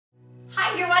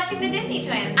Hi, you're watching the Disney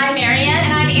Twins. I'm Marianne.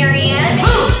 And I'm Ariane.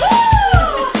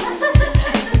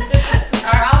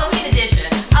 Our Halloween edition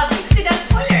of Pixie Dust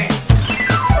Pointer.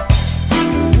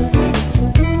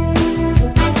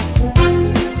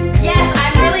 Yes,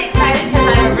 I'm really excited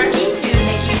because I'm a rookie to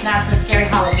Mickey's Not So Scary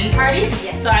Halloween Party.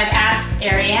 Yes. So I've asked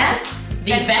Ariane,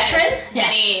 the veteran,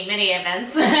 many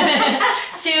events,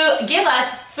 to give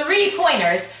us 3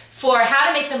 pointers for how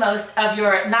to make the most of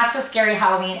your not so scary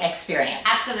Halloween experience.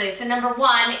 Absolutely. So number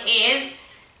 1 is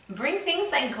bring things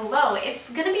that glow.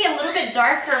 It's going to be a little bit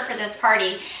darker for this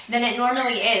party than it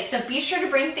normally is. So be sure to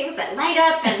bring things that light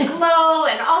up and glow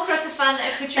and all sorts of fun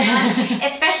accoutrements,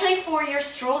 especially for your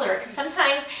stroller, because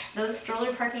sometimes those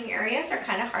stroller parking areas are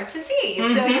kind of hard to see.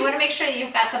 So you want to make sure that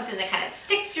you've got something that kind of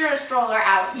sticks your stroller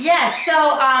out. Yes, so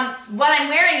what I'm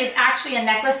wearing is actually a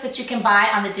necklace that you can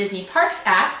buy on the Disney Parks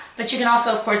app, but you can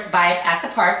also, of course, buy it at the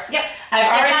parks. Yep. They've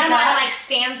got them on like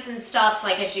stands and stuff,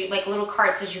 like little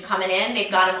carts as you're coming in. They've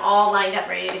got them all lined up,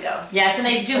 ready to go. Yes, and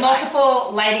they do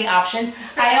multiple lighting options.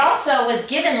 I also was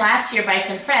given last year by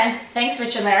some friends, thanks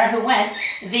Richard Lara, who went,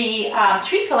 the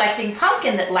tree collecting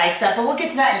pumpkin that lights up, but we'll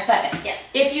get to that in a second. Yes.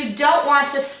 If you don't want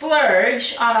to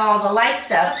splurge on all the light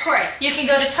stuff, of course, you can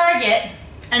go to Target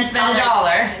and spend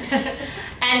 $1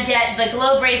 and get the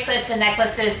glow bracelets and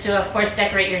necklaces to, of course,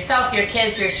 decorate yourself, your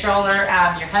kids, your stroller,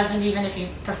 your husband, even if you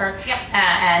prefer. Yep.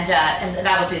 And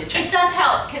that'll do the trick. It does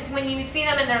help because when you see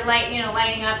them and they're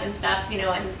lighting up and stuff,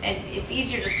 and it's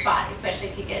easier to spot, especially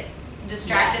if you get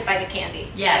distracted by the candy.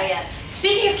 Yes. So, yes.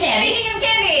 Speaking of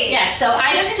candy. Yes. So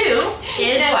item 2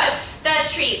 is what? The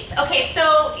treats. Okay,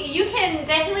 so you can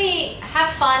definitely have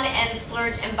fun and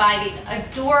splurge and buy these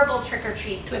adorable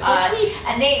trick-or-treat.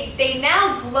 And they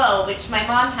now glow, which my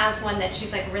mom has one that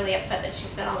she's like really upset that she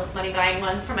spent all this money buying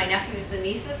one for my nephews and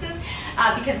nieces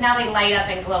because now they light up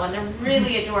and glow and they're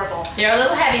really adorable. They're a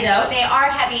little heavy though. They are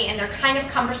heavy and they're kind of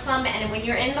cumbersome, and when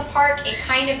you're in the park it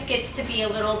kind of gets to be a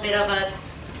little bit of a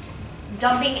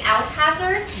dumping out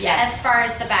hazard as far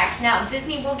as the bags. Now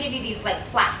Disney will give you these like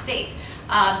plastic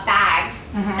bags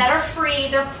that are free.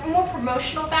 They're more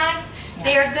promotional bags.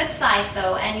 They are good size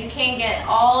though, and you can get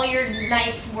all your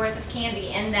night's worth of candy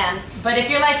in them. But if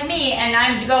you're like me and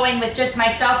I'm going with just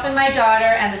myself and my daughter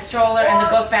and the stroller and the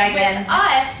book bag, with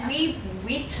us, we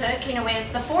took, it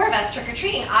was the 4 of us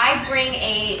trick-or-treating. I bring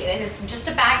and it's just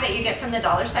a bag that you get from the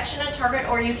dollar section at Target,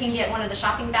 or you can get one of the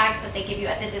shopping bags that they give you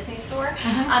at the Disney store.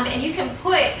 And you can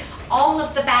put all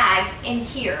of the bags in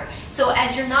here. So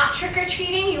as you're not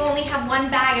trick-or-treating, you only have 1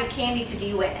 bag of candy to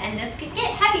deal with. And this could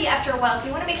get heavy after a while, so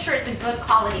you want to make sure it's a good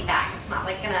quality bag. It's not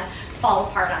like gonna fall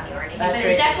apart on you or anything. But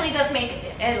it definitely does make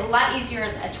it a lot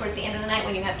easier towards the end of the night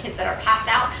when you have kids that are passed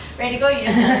out, ready to go. You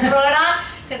just throw it on.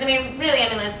 Because really,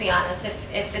 let's be honest,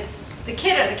 if it's the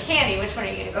kid or the candy, which one are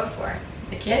you gonna go for?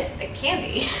 The kid? The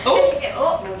candy. Oh,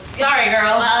 sorry,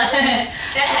 girls.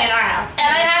 Definitely in our house. And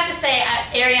I have to say,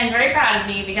 Ariane's very proud of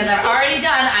me because I've already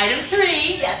done item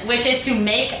 3, which is to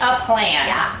make a plan.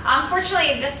 Yeah.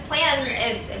 Unfortunately, this plan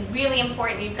is really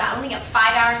important. You've only got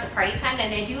 5 hours of party time,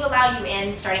 and they do allow you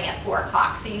in starting at 4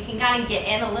 o'clock, so you can kind of get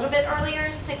in a little bit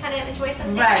earlier to kind of enjoy some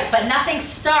things. Right, but nothing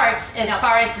starts as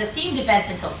far as the themed events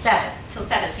until 7. Until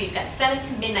 7, so you've got 7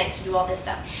 to midnight to do all this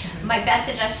stuff. My best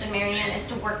suggestion, Marianne, is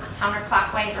to work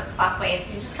counterclockwise or clockwise.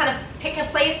 You just kind of pick a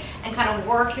place and kind of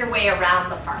work your way around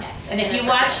the park. Yes, and if you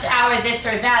watched our This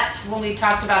or That's when we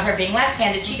talked about her being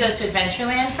left-handed, she goes to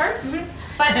Adventureland first.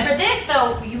 But for this,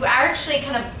 though, you actually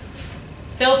kind of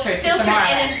filter into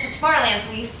Tomorrowland.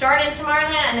 So we start in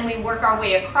Tomorrowland and then we work our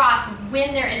way across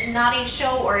when there is not a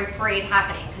show or a parade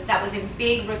happening, because that was a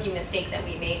big rookie mistake that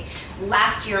we made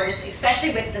last year,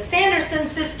 especially with the Sanderson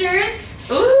sisters.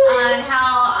 On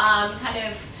how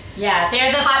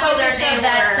they're the focus of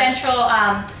that central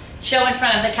show in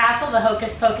front of the castle, the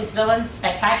Hocus Pocus Villain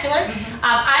Spectacular.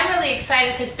 I'm really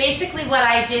excited because basically what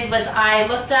I did was I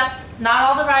looked up, not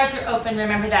all the rides are open,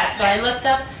 remember that, so I looked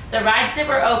up the rides that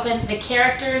were open, the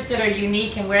characters that are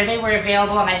unique and where they were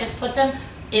available, and I just put them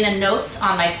in a notes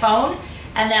on my phone,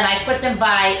 and then I put them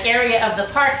by area of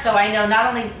the park so I know not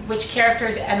only which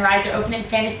characters and rides are open in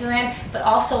Fantasyland, but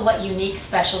also what unique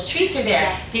special treats are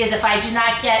there. Because if I do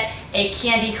not get a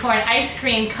candy corn ice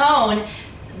cream cone,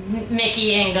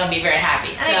 Mickey ain't gonna be very happy.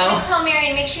 And I did tell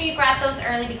Marianne, make sure you grab those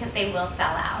early because they will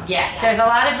sell out. Yes, there's a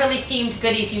lot of really themed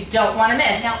goodies you don't want to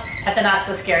miss at the Not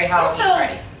So Scary Halloween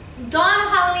Party. Don a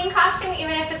Halloween costume,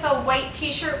 even if it's a white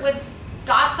t-shirt with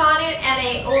dots on it and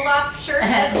a Olaf shirt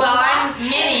as well. I'm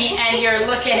Minnie and you're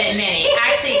looking at Minnie.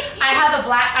 Actually, I have a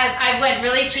black, I went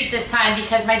really cheap this time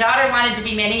because my daughter wanted to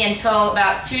be Minnie until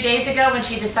about 2 days ago when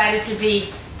she decided to be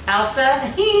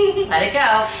Elsa. Let it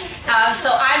go. So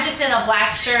I'm just in a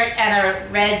black shirt and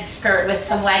a red skirt with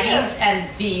some leggings and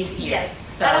these ears. Yes,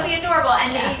 so. that'll be adorable,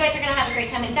 and you guys are gonna have a great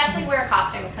time. And definitely wear a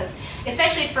costume, because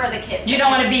especially for the kids. You don't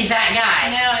want to be that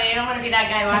guy. No, you don't want to be that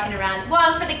guy walking around.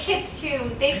 Well, and for the kids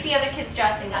too, they see other kids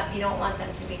dressing up. You don't want them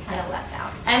to be kind of left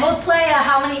out. So. And we'll play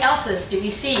How Many Elses Do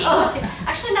We See? Oh,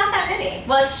 actually not that many.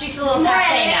 Well, she's a little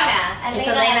passe now. It's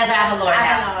Elena Avalor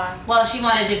now. Well, she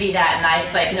wanted to be that, and I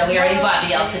was like, no, we already bought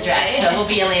the Elsa dress, so we'll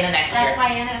be Elena next year. That's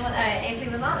why Ainsley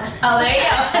was on it. Oh, there you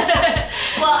go.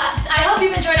 Well, I hope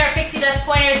you've enjoyed our Pixie Dust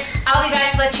Pointers. I'll be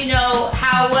back to let you know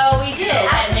how well we did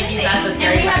at Mickey's Not So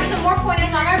Scary. And we have some more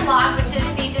pointers on our blog, which is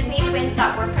the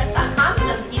disneytwins.wordpress.com,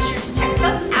 so be sure to check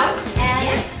those out.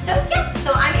 And so, yeah.